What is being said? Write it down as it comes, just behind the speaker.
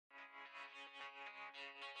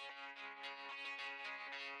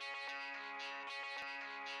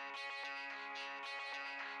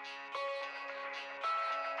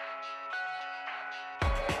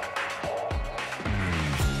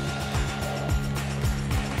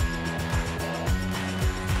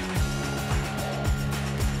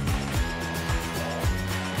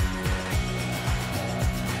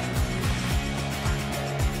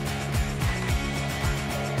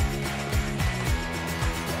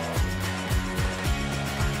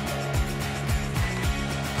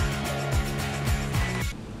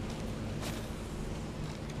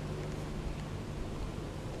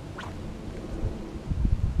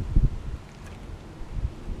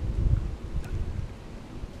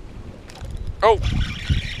Oh!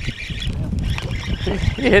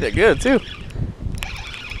 He hit it good too.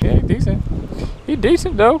 Yeah, he's decent. He's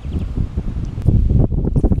decent though.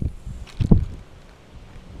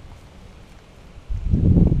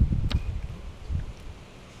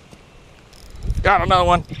 Got another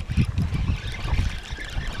one.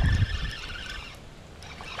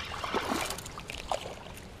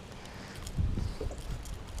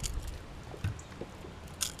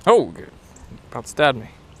 Oh, good. About to stab me.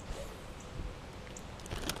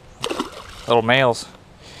 Little males.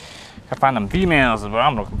 Gotta find them females is what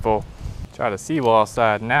I'm looking for. Try the seawall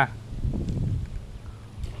side now.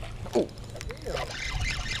 Oh.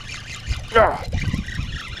 Ah.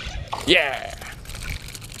 Yeah.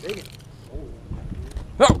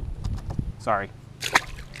 Oh. Sorry.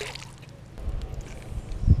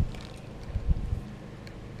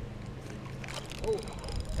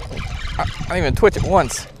 I didn't even twitch it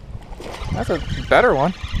once. That's a better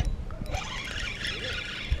one.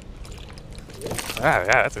 Ah, yeah,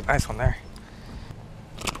 that's a nice one there.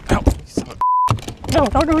 Oh, no,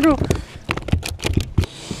 no, no, no.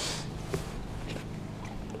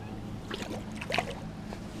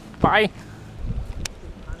 Bye.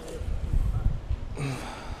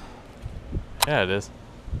 Yeah, it is.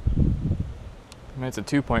 I mean, it's a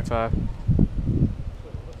 2.5.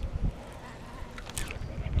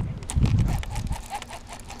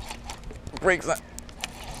 Breaks that.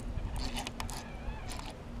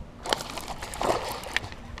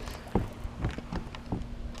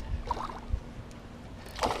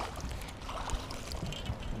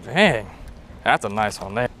 Dang, that's a nice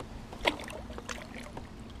one there.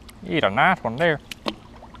 Eat a nice one there.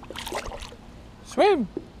 Swim.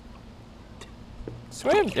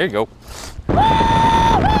 Swim. There you go.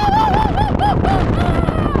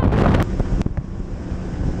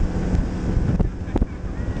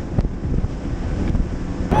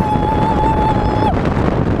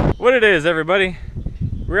 What it is, everybody?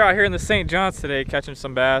 We're out here in the St. John's today catching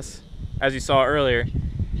some bass, as you saw earlier.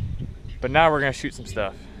 But now we're gonna shoot some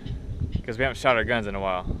stuff because we haven't shot our guns in a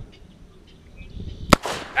while.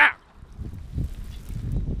 Ah!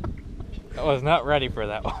 I was not ready for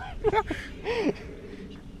that one.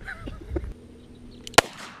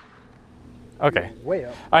 Okay. Way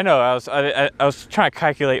up. I know. I was trying to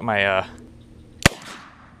calculate my.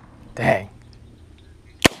 Dang.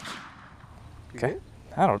 Okay.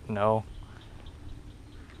 I don't know.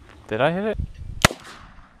 Did I hit it?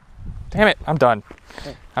 Damn it! I'm done.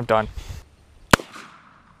 Oh. I'm done.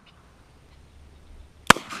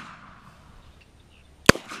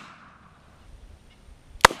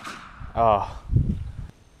 Oh.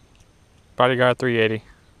 Bodyguard 380.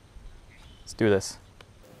 Let's do this.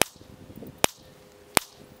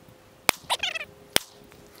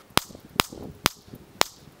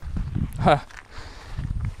 Huh.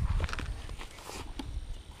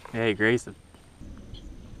 Yeah, he grazed it.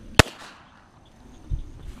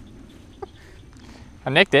 I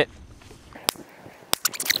nicked it.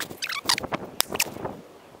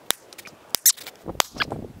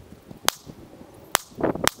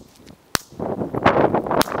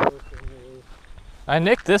 I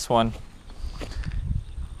nicked this one.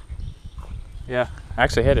 Yeah, I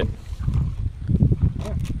actually hit it.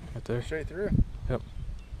 Oh, right there. straight through. Yep.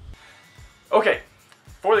 Okay,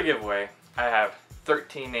 for the giveaway, I have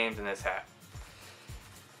 13 names in this hat.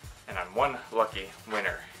 And on one lucky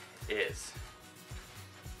winner is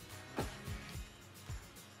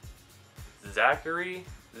Zachary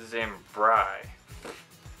Zambri.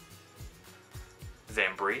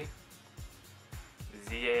 Zambri?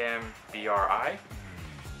 Z-A-M-B-R-I?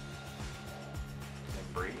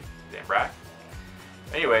 Zambri?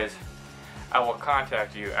 Anyways, I will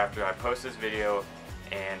contact you after I post this video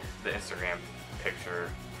and the Instagram picture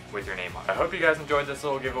with your name on it. I hope you guys enjoyed this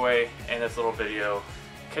little giveaway and this little video.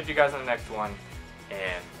 Catch you guys in the next one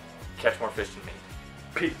and catch more fish than me.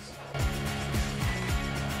 Peace.